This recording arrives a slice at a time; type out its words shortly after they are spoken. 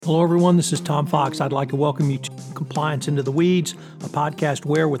Hello, everyone. This is Tom Fox. I'd like to welcome you to Compliance Into the Weeds, a podcast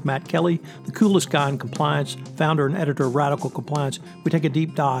where, with Matt Kelly, the coolest guy in compliance, founder and editor of Radical Compliance, we take a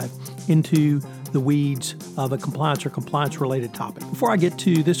deep dive into the weeds of a compliance or compliance-related topic. Before I get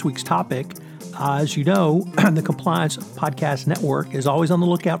to this week's topic, as you know, the Compliance Podcast Network is always on the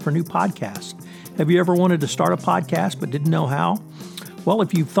lookout for new podcasts. Have you ever wanted to start a podcast but didn't know how? Well,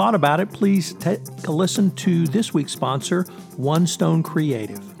 if you've thought about it, please take a listen to this week's sponsor, One Stone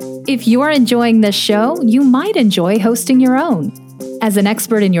Creative. If you are enjoying this show, you might enjoy hosting your own. As an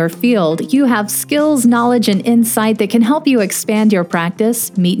expert in your field, you have skills, knowledge, and insight that can help you expand your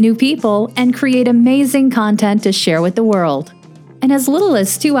practice, meet new people, and create amazing content to share with the world. In as little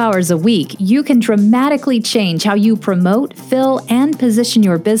as 2 hours a week, you can dramatically change how you promote, fill, and position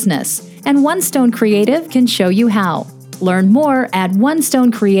your business. And One Stone Creative can show you how. Learn more at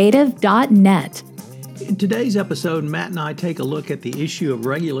onestonecreative.net. In today's episode, Matt and I take a look at the issue of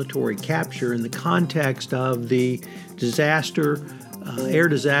regulatory capture in the context of the air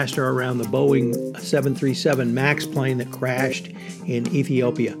disaster around the Boeing 737 MAX plane that crashed in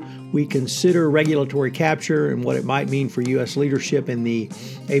Ethiopia. We consider regulatory capture and what it might mean for U.S. leadership in the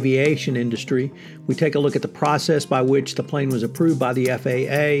aviation industry. We take a look at the process by which the plane was approved by the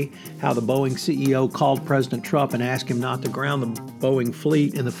FAA, how the Boeing CEO called President Trump and asked him not to ground the Boeing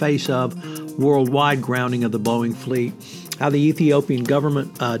fleet in the face of worldwide grounding of the Boeing fleet, how the Ethiopian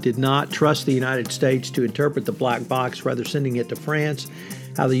government did not trust the United States to interpret the black box, rather sending it to France,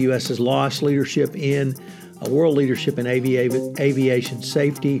 how the U.S. has lost leadership in world leadership in aviation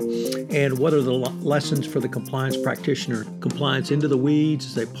safety, and what are the lessons for the compliance practitioner. Compliance Into the Weeds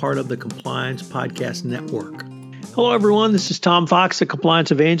is a part of the Compliance Podcast Network. Hello, everyone. This is Tom Fox, the Compliance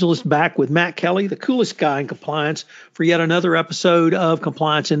Evangelist, back with Matt Kelly, the coolest guy in compliance, for yet another episode of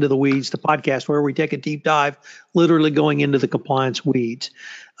Compliance Into the Weeds, the podcast where we take a deep dive, literally going into the compliance weeds.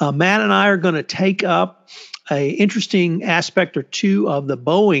 Matt and I are going to take up an interesting aspect or two of the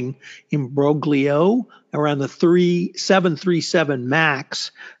Boeing imbroglio around the 737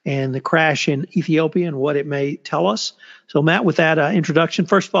 MAX and the crash in Ethiopia and what it may tell us. So, Matt, with that introduction,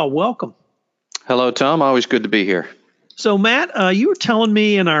 first of all, welcome. Hello, Tom. Always good to be here. So, Matt, you were telling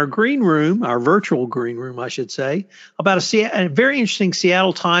me in our green room, our virtual green room, I should say, about a very interesting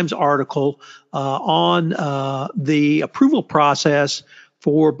Seattle Times article on the approval process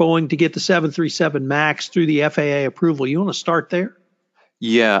for Boeing to get the 737 MAX through the FAA approval. You want to start there?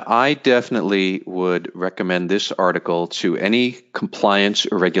 Yeah, I definitely would recommend this article to any compliance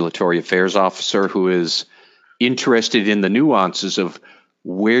or regulatory affairs officer who is interested in the nuances of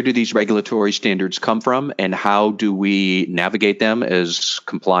where do these regulatory standards come from and how do we navigate them as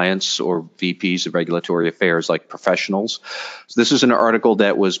compliance or VPs of regulatory affairs like professionals. So this is an article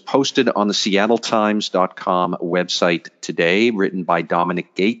that was posted on the seattletimes.com website today, written by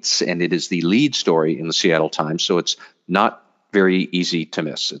Dominic Gates, and it is the lead story in the Seattle Times, so it's not very easy to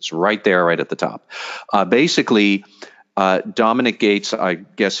miss. It's right there, right at the top. Basically, Dominic Gates, I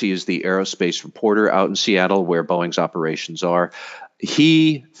guess he is the aerospace reporter out in Seattle where Boeing's operations are.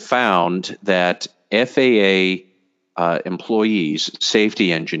 He found that FAA employees,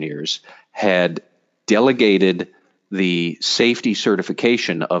 safety engineers, had delegated the safety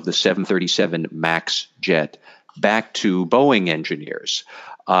certification of the 737 MAX jet back to Boeing engineers.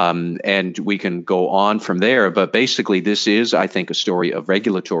 And we can go on from there. But basically, this is, I think, a story of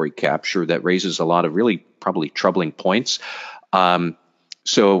regulatory capture that raises a lot of really probably troubling points.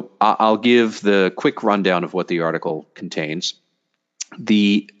 So I'll give the quick rundown of what the article contains.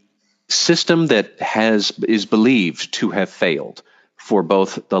 The system that is believed to have failed for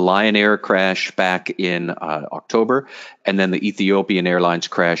both the Lion Air crash back in October and then the Ethiopian Airlines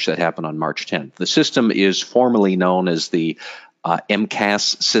crash that happened on March 10th. The system is formally known as the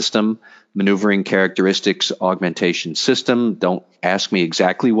MCAS system, Maneuvering Characteristics Augmentation System. Don't ask me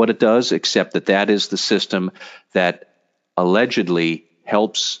exactly what it does, except that is the system that allegedly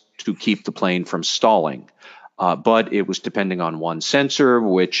helps to keep the plane from stalling. But it was depending on one sensor,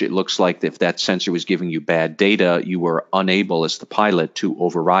 which it looks like if that sensor was giving you bad data, you were unable as the pilot to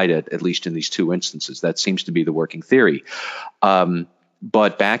override it, at least in these two instances. That seems to be the working theory.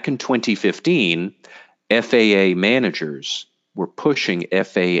 But back in 2015, FAA managers were pushing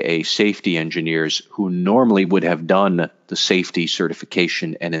FAA safety engineers who normally would have done the safety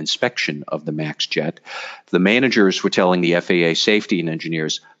certification and inspection of the MAX jet. The managers were telling the FAA safety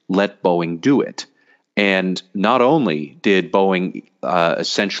engineers, let Boeing do it. And not only did Boeing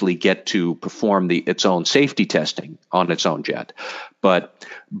essentially get to perform its own safety testing on its own jet, but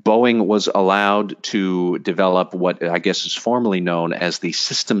Boeing was allowed to develop what I guess is formally known as the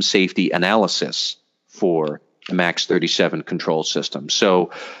system safety analysis for the MAX 37 control system.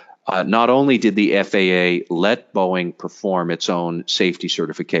 So not only did the FAA let Boeing perform its own safety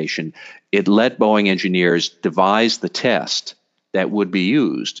certification, it let Boeing engineers devise the test that would be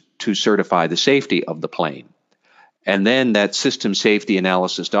used to certify the safety of the plane. And then that system safety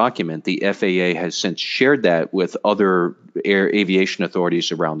analysis document, the FAA has since shared that with other aviation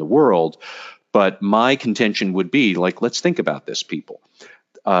authorities around the world. But my contention would be, let's think about this, people.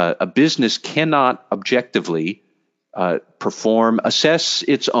 A business cannot objectively assess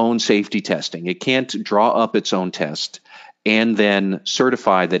its own safety testing. It can't draw up its own test and then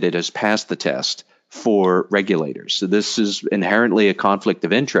certify that it has passed the test for regulators. So this is inherently a conflict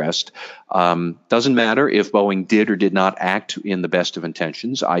of interest. Doesn't matter if Boeing did or did not act in the best of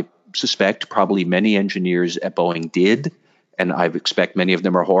intentions. I suspect probably many engineers at Boeing did, and I expect many of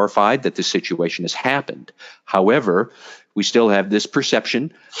them are horrified that this situation has happened. However, we still have this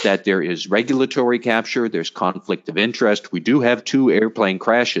perception that there is regulatory capture, there's conflict of interest. We do have 2 airplane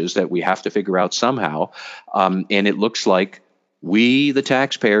crashes that we have to figure out somehow. And it looks like we, the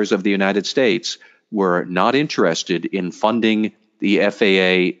taxpayers of the United States, were not interested in funding the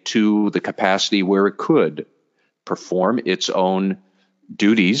FAA to the capacity where it could perform its own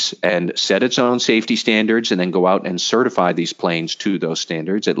duties and set its own safety standards and then go out and certify these planes to those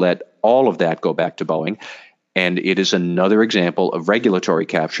standards. It let all of that go back to Boeing. And it is another example of regulatory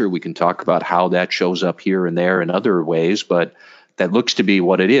capture. We can talk about how that shows up here and there in other ways, but that looks to be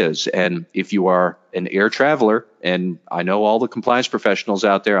what it is. And if you are an air traveler, and I know all the compliance professionals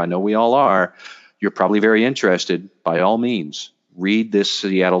out there, I know we all are, you're probably very interested. By all means, read this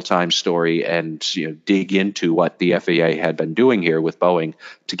Seattle Times story and dig into what the FAA had been doing here with Boeing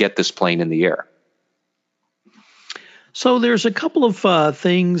to get this plane in the air. So there's a couple of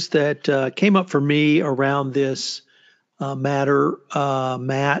things that came up for me around this matter,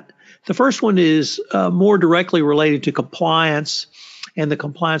 Matt. The first one is more directly related to compliance and the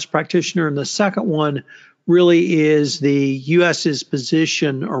compliance practitioner. And the second one really is the U.S.'s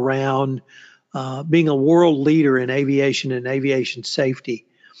position around being a world leader in aviation and aviation safety.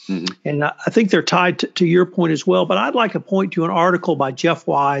 Mm-hmm. And I think they're tied to your point as well. But I'd like to point to an article by Jeff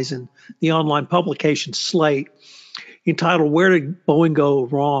Wise in the online publication Slate entitled "Where Did Boeing Go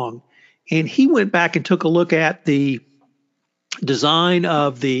Wrong?" And he went back and took a look at the design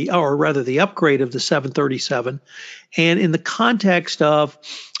of the upgrade of the 737. And in the context of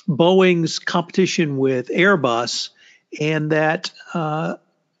Boeing's competition with Airbus, and that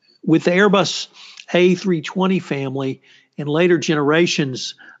with the Airbus A320 family and later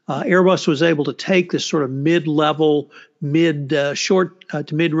generations, Airbus was able to take this sort of mid-level, short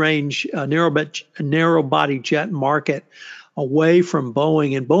to mid-range narrow-body jet market away from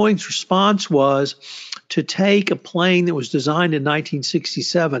Boeing. And Boeing's response was to take a plane that was designed in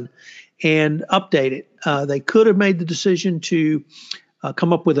 1967 and update it. They could have made the decision to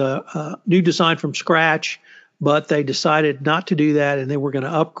come up with a new design from scratch, but they decided not to do that, and they were going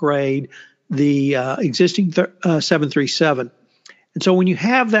to upgrade the existing 737. And so when you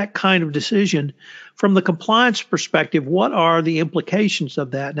have that kind of decision, from the compliance perspective, what are the implications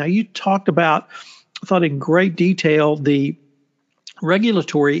of that? Now, you talked about, I thought in great detail, the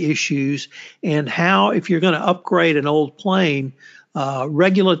regulatory issues and how, if you're going to upgrade an old plane,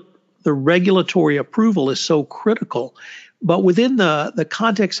 the regulatory approval is so critical. But within the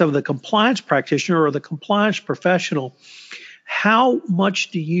context of the compliance practitioner or the compliance professional, how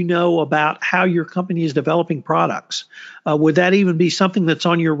much do you know about how your company is developing products? Would that even be something that's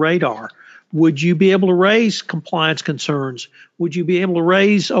on your radar? Would you be able to raise compliance concerns? Would you be able to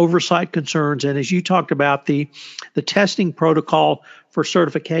raise oversight concerns? And as you talked about the testing protocol for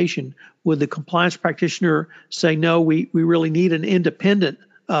certification, would the compliance practitioner say, no, we really need an independent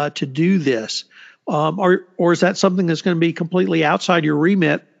to do this? Or is that something that's going to be completely outside your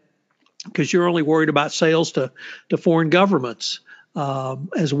remit because you're only worried about sales to foreign governments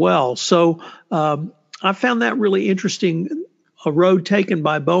as well? So I found that really interesting. A road taken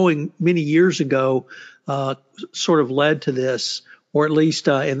by Boeing many years ago sort of led to this, or at least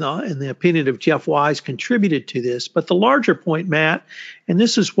in the opinion of Jeff Wise, contributed to this. But the larger point, Matt, and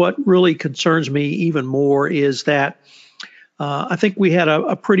this is what really concerns me even more, is that I think we had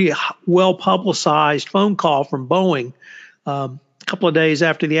a pretty well-publicized phone call from Boeing a couple of days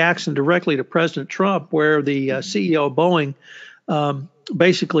after the accident directly to President Trump, where the CEO of Boeing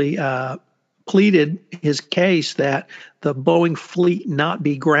basically pleaded his case that the Boeing fleet not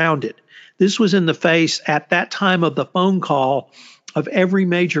be grounded. This was in the face, at that time of the phone call, of every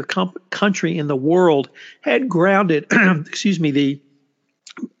major country in the world had grounded, the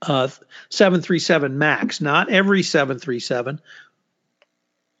 737 MAX, not every 737,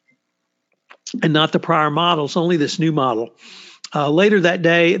 and not the prior models, only this new model. Later that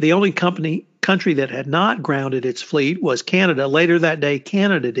day, the only country that had not grounded its fleet was Canada. Later that day,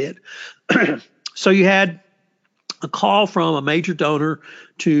 Canada did. So you had a call from a major donor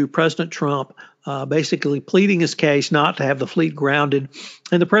to President Trump, basically pleading his case not to have the fleet grounded,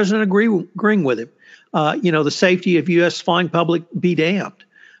 and the president agreeing with him. The safety of U.S. flying public be damned.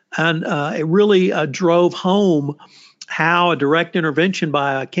 And it really drove home how a direct intervention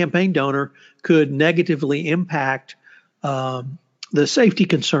by a campaign donor could negatively impact the safety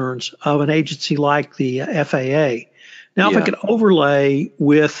concerns of an agency like the FAA. Now, if I could overlay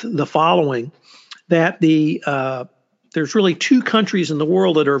with the following, that there's really two countries in the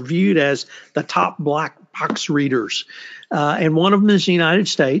world that are viewed as the top black box readers, and one of them is the United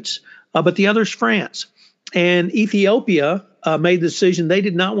States, but the other is France. And Ethiopia made the decision they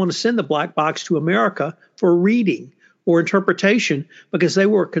did not want to send the black box to America for reading or interpretation because they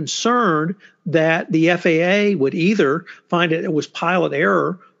were concerned that the FAA would either find it was pilot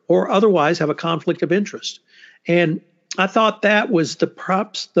error or otherwise have a conflict of interest. And I thought that was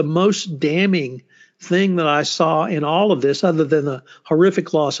perhaps the most damning thing that I saw in all of this, other than the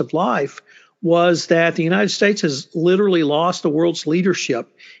horrific loss of life, was that the United States has literally lost the world's leadership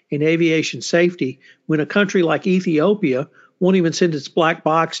in aviation safety when a country like Ethiopia won't even send its black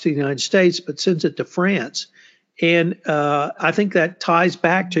box to the United States, but sends it to France. And I think that ties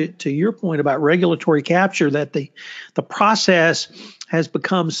back to your point about regulatory capture, that the process has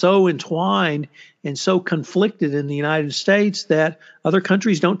become so entwined and so conflicted in the United States that other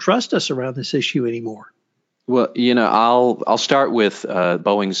countries don't trust us around this issue anymore. Well, I'll start with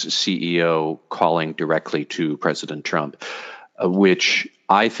Boeing's CEO calling directly to President Trump, which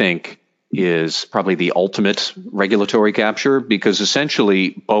I think is probably the ultimate regulatory capture, because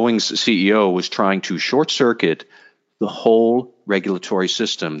essentially Boeing's CEO was trying to short circuit the whole regulatory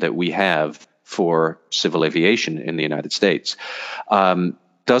system that we have for civil aviation in the United States.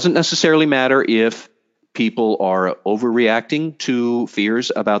 Doesn't necessarily matter if people are overreacting to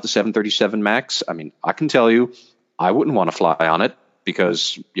fears about the 737 MAX. I mean, I can tell you, I wouldn't want to fly on it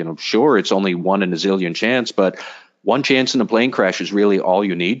because, sure, it's only 1 in a zillion chance, but one chance in a plane crash is really all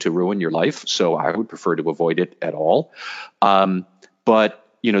you need to ruin your life. So I would prefer to avoid it at all. But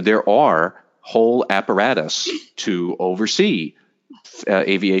there are whole apparatus to oversee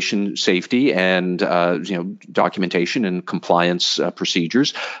aviation safety and documentation and compliance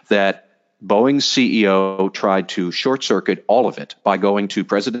procedures that Boeing's CEO tried to short circuit all of it by going to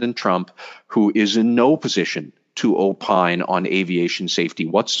President Trump, who is in no position to opine on aviation safety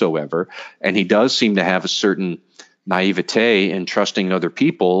whatsoever. And he does seem to have a certain naivete in trusting other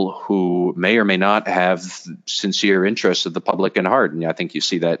people who may or may not have sincere interests of the public in heart. And I think you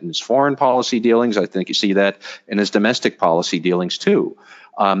see that in his foreign policy dealings. I think you see that in his domestic policy dealings too.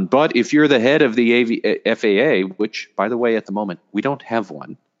 But if you're the head of the FAA, which, by the way, at the moment, we don't have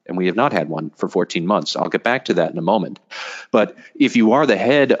one, and we have not had one for 14 months. I'll get back to that in a moment. But if you are the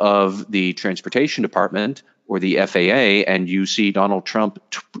head of the Transportation Department or the FAA and you see Donald Trump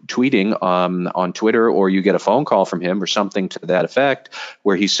tweeting on Twitter, or you get a phone call from him or something to that effect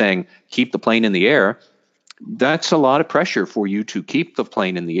where he's saying, keep the plane in the air, that's a lot of pressure for you to keep the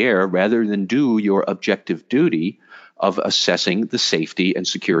plane in the air rather than do your objective duty of assessing the safety and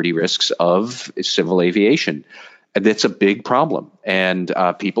security risks of civil aviation. And that's a big problem, and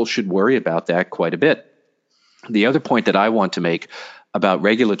people should worry about that quite a bit. The other point that I want to make about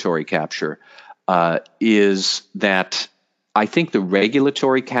regulatory capture is that I think the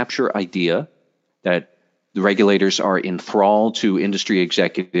regulatory capture idea that the regulators are enthralled to industry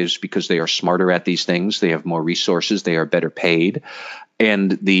executives because they are smarter at these things, they have more resources, they are better paid,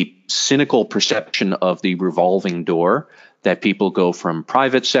 and the cynical perception of the revolving door that people go from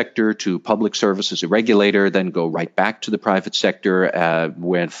private sector to public service as a regulator, then go right back to the private sector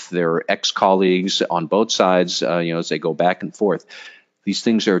with their ex-colleagues on both sides, as they go back and forth. These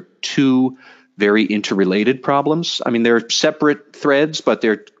things are two very interrelated problems. I mean, they're separate threads, but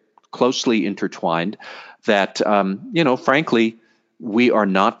they're closely intertwined that, frankly, we are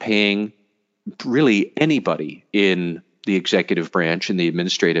not paying really anybody in the executive branch and the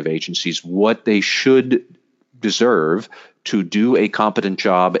administrative agencies what they should deserve to do a competent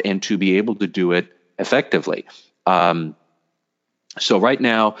job and to be able to do it effectively. So right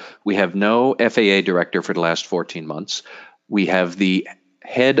now, we have no FAA director for the last 14 months. We have the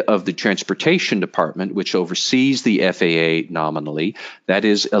head of the Transportation Department, which oversees the FAA nominally. That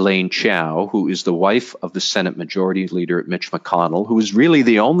is Elaine Chao, who is the wife of the Senate Majority Leader Mitch McConnell, who is really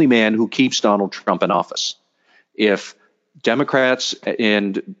the only man who keeps Donald Trump in office. If Democrats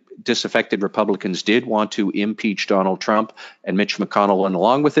and disaffected Republicans did want to impeach Donald Trump and Mitch McConnell went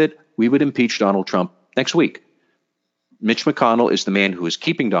along with it, we would impeach Donald Trump next week. Mitch McConnell is the man who is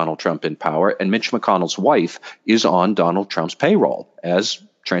keeping Donald Trump in power, and Mitch McConnell's wife is on Donald Trump's payroll as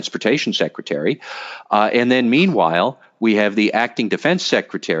transportation secretary. And then meanwhile, we have the acting defense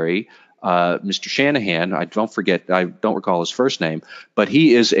secretary, Mr. Shanahan. I don't recall his first name, but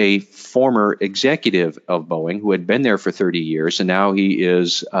he is a former executive of Boeing who had been there for 30 years, and now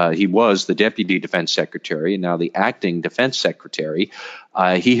he was the deputy defense secretary and now the acting defense secretary.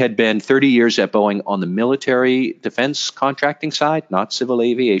 He had been 30 years at Boeing on the military defense contracting side, not civil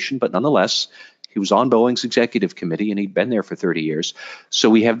aviation, but nonetheless, he was on Boeing's executive committee and he'd been there for 30 years. So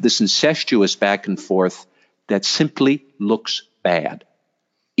we have this incestuous back and forth that simply looks bad,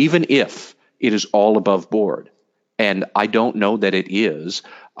 even if it is all above board. And I don't know that it is.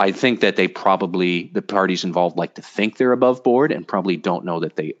 I think that the parties involved like to think they're above board and probably don't know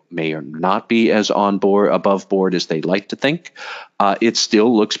that they may or not be as above board as they like to think. It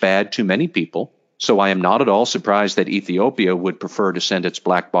still looks bad to many people. So I am not at all surprised that Ethiopia would prefer to send its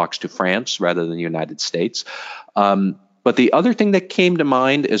black box to France rather than the United States. But the other thing that came to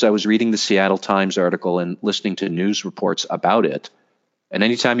mind as I was reading the Seattle Times article and listening to news reports about it, and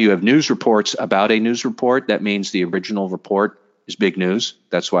anytime you have news reports about a news report, that means the original report is big news.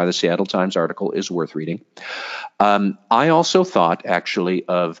 That's why the Seattle Times article is worth reading. I also thought actually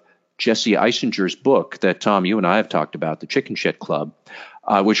of Jesse Eisinger's book that, Tom, you and I have talked about, The Chicken Shit Club,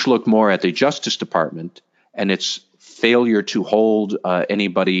 which looked more at the Justice Department and its failure to hold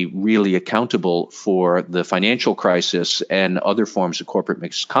anybody really accountable for the financial crisis and other forms of corporate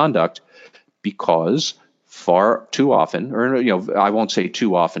misconduct, because far too often, or I won't say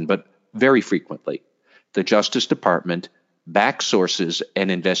too often, but very frequently, the Justice Department backsources an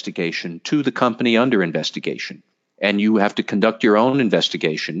investigation to the company under investigation. And you have to conduct your own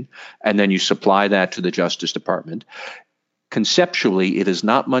investigation, and then you supply that to the Justice Department. Conceptually, it is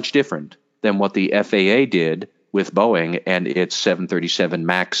not much different than what the FAA did with Boeing and its 737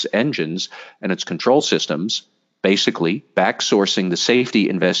 MAX engines and its control systems, basically backsourcing the safety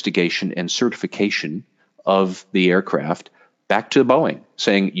investigation and certification of the aircraft back to Boeing,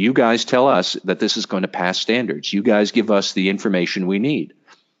 saying, you guys tell us that this is going to pass standards. You guys give us the information we need.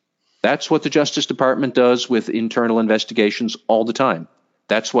 That's what the Justice Department does with internal investigations all the time.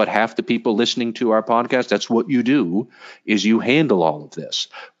 That's what half the people listening to our podcast, that's what you do, is you handle all of this.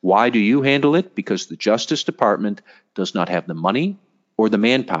 Why do you handle it? Because the Justice Department does not have the money or the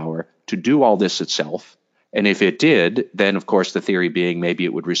manpower to do all this itself. And if it did, then, of course, the theory being maybe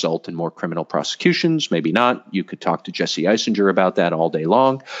it would result in more criminal prosecutions, maybe not. You could talk to Jesse Eisinger about that all day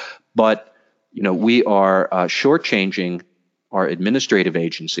long. But, we are shortchanging our administrative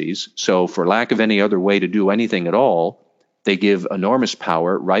agencies. So for lack of any other way to do anything at all, they give enormous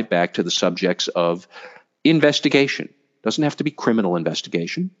power right back to the subjects of investigation. Doesn't have to be criminal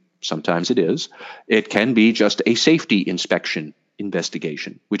investigation. Sometimes it is. It can be just a safety inspection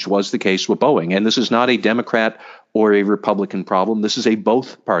investigation, which was the case with Boeing. And this is not a Democrat or a Republican problem. This is a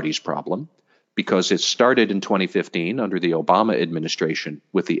both parties problem, because it started in 2015 under the Obama administration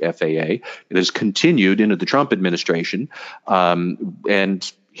with the FAA. It has continued into the Trump administration.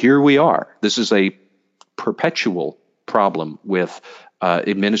 And here we are. This is a perpetual problem with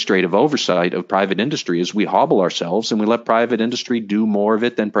administrative oversight of private industry as we hobble ourselves and we let private industry do more of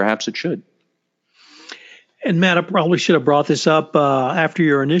it than perhaps it should. And Matt, I probably should have brought this up after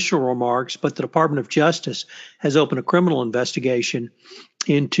your initial remarks, but the Department of Justice has opened a criminal investigation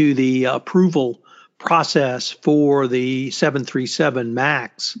into the approval process for the 737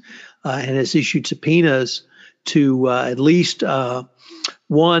 MAX and has issued subpoenas to at least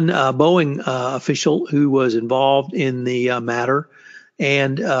one Boeing official who was involved in the matter,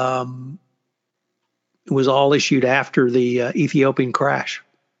 and it was all issued after the Ethiopian crash.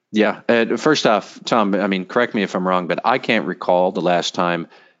 Yeah. First off, Tom, correct me if I'm wrong, but I can't recall the last time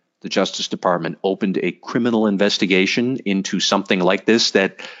the Justice Department opened a criminal investigation into something like this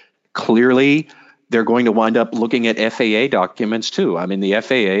that clearly they're going to wind up looking at FAA documents too. The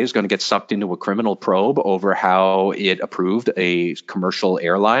FAA is going to get sucked into a criminal probe over how it approved a commercial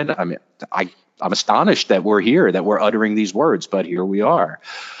airline. I'm astonished that we're here, that we're uttering these words, but here we are.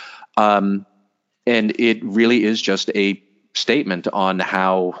 And it really is just a statement on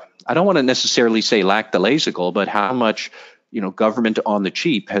how, I don't want to necessarily say lackadaisical, but how much government on the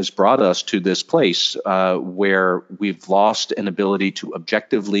cheap has brought us to this place where we've lost an ability to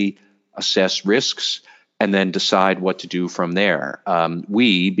objectively assess risks and then decide what to do from there.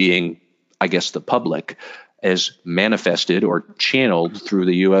 We, being, I guess, the public, as manifested or channeled through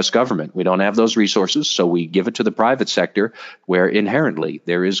the U.S. government. We don't have those resources, so we give it to the private sector, where inherently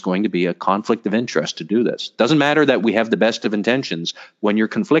there is going to be a conflict of interest to do this. Doesn't matter that we have the best of intentions. When you're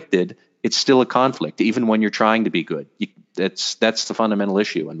conflicted, it's still a conflict, even when you're trying to be good. That's the fundamental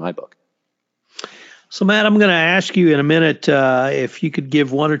issue in my book. So, Matt, I'm going to ask you in a minute if you could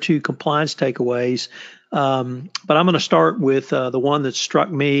give one or two compliance takeaways. But I'm going to start with the one that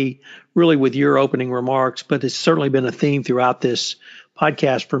struck me really with your opening remarks, but it's certainly been a theme throughout this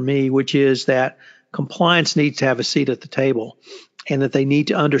podcast for me, which is that compliance needs to have a seat at the table and that they need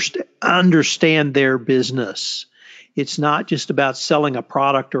to understand their business. It's not just about selling a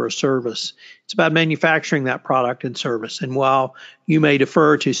product or a service. It's about manufacturing that product and service. And while you may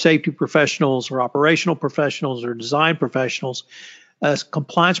defer to safety professionals or operational professionals or design professionals, a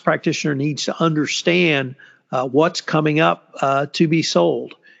compliance practitioner needs to understand what's coming up to be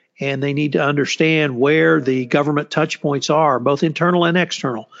sold. And they need to understand where the government touch points are, both internal and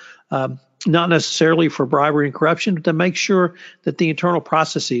external. Not necessarily for bribery and corruption, but to make sure that the internal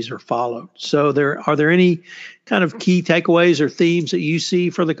processes are followed. So are there any kind of key takeaways or themes that you see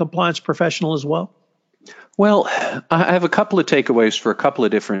for the compliance professional as well? Well, I have a couple of takeaways for a couple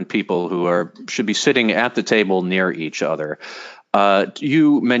of different people who should be sitting at the table near each other.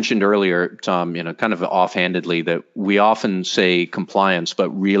 You mentioned earlier, Tom, kind of offhandedly, that we often say compliance,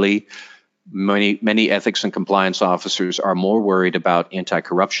 but really many ethics and compliance officers are more worried about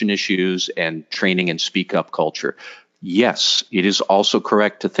anti-corruption issues and training and speak up culture. Yes, it is also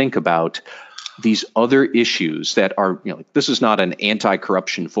correct to think about these other issues that are, this is not an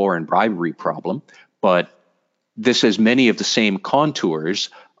anti-corruption foreign bribery problem, but this has many of the same contours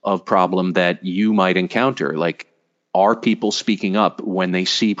of problem that you might encounter, like, are people speaking up when they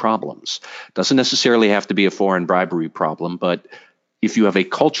see problems? Doesn't necessarily have to be a foreign bribery problem, but if you have a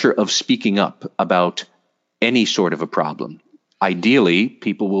culture of speaking up about any sort of a problem, ideally,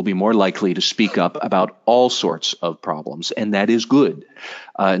 people will be more likely to speak up about all sorts of problems, and that is good.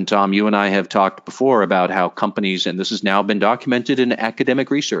 And Tom, you and I have talked before about how companies, and this has now been documented in academic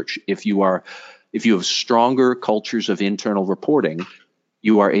research, if you have stronger cultures of internal reporting,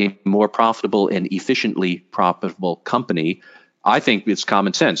 you are a more profitable and efficiently profitable company. I think it's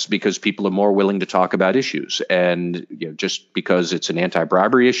common sense because people are more willing to talk about issues. And just because it's an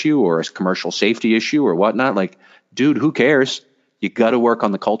anti-bribery issue or a commercial safety issue or whatnot, like, dude, who cares? You got to work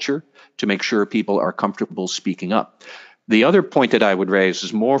on the culture to make sure people are comfortable speaking up. The other point that I would raise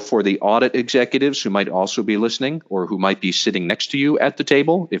is more for the audit executives who might also be listening or who might be sitting next to you at the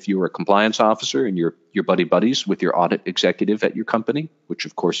table. If you were a compliance officer and you're buddies with your audit executive at your company, which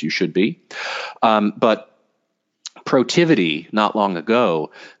of course you should be. But Protiviti, not long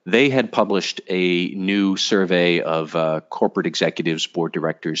ago, they had published a new survey of corporate executives, board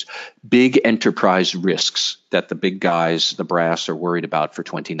directors, big enterprise risks that the big guys, the brass, are worried about for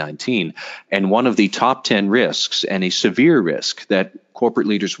 2019. And one of the top 10 risks, and a severe risk that corporate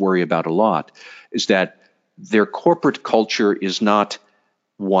leaders worry about a lot, is that their corporate culture is not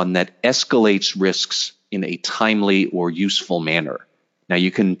one that escalates risks in a timely or useful manner. Now, you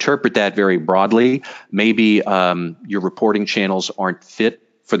can interpret that very broadly. Maybe your reporting channels aren't fit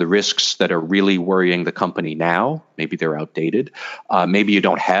for the risks that are really worrying the company now. Maybe they're outdated. Maybe you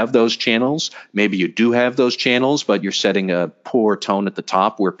don't have those channels. Maybe you do have those channels, but you're setting a poor tone at the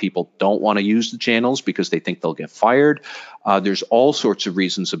top where people don't want to use the channels because they think they'll get fired. There's all sorts of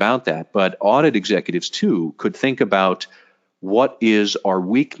reasons about that. But audit executives, too, could think about what is our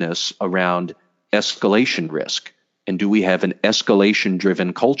weakness around escalation risk. And do we have an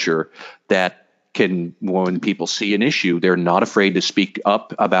escalation-driven culture that can, when people see an issue, they're not afraid to speak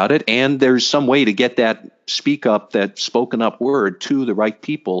up about it? And there's some way to get that speak up, that spoken up word to the right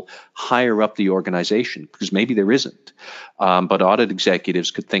people higher up the organization, because maybe there isn't. But audit executives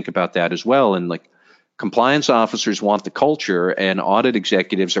could think about that as well. And like, compliance officers want the culture, and audit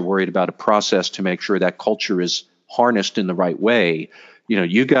executives are worried about a process to make sure that culture is harnessed in the right way.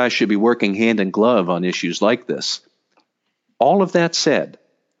 You guys should be working hand in glove on issues like this. All of that said,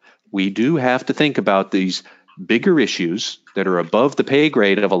 we do have to think about these bigger issues that are above the pay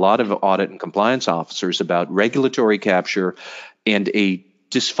grade of a lot of audit and compliance officers about regulatory capture and a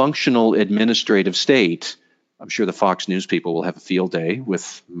dysfunctional administrative state. I'm sure the Fox News people will have a field day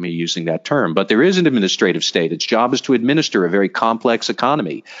with me using that term, but there is an administrative state. Its job is to administer a very complex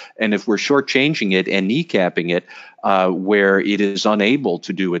economy. And if we're shortchanging it and kneecapping it where it is unable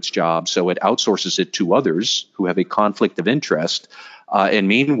to do its job, so it outsources it to others who have a conflict of interest. And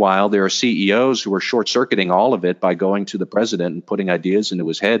meanwhile, there are CEOs who are short-circuiting all of it by going to the president and putting ideas into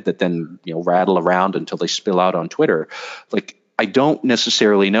his head that then rattle around until they spill out on Twitter. Like, I don't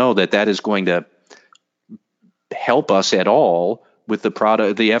necessarily know that is going to help us at all with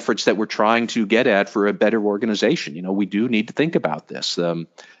the efforts that we're trying to get at for a better organization. We do need to think about this. It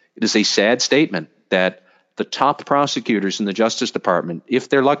is a sad statement that the top prosecutors in the Justice Department, if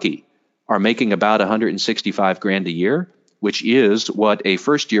they're lucky, are making about $165,000 a year, which is what a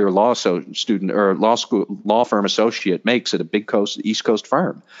first-year law student or law firm associate makes at a big East Coast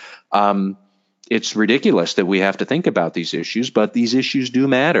firm. It's ridiculous that we have to think about these issues, but these issues do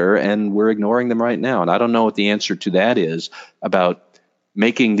matter, and we're ignoring them right now. And I don't know what the answer to that is about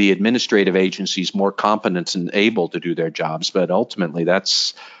making the administrative agencies more competent and able to do their jobs, but ultimately that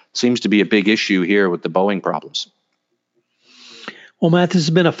seems to be a big issue here with the Boeing problems. Well, Matt, this has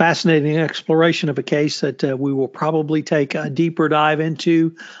been a fascinating exploration of a case that we will probably take a deeper dive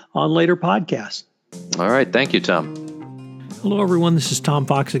into on later podcasts. All right. Thank you, Tom. Hello, everyone. This is Tom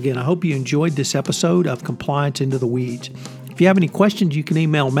Fox again. I hope you enjoyed this episode of Compliance Into the Weeds. If you have any questions, you can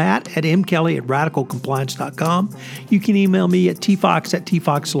email Matt at mkelly@radicalcompliance.com. You can email me at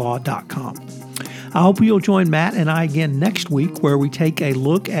tfox@tfoxlaw.com. I hope you'll join Matt and I again next week, where we take a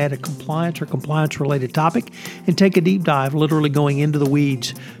look at a compliance or compliance-related topic and take a deep dive, literally going into the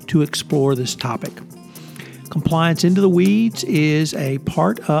weeds to explore this topic. Compliance Into the Weeds is a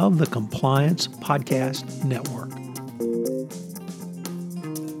part of the Compliance Podcast Network.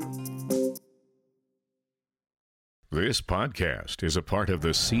 This podcast is a part of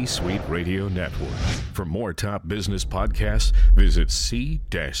the C-Suite Radio Network. For more top business podcasts, visit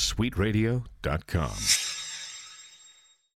c-suiteradio.com.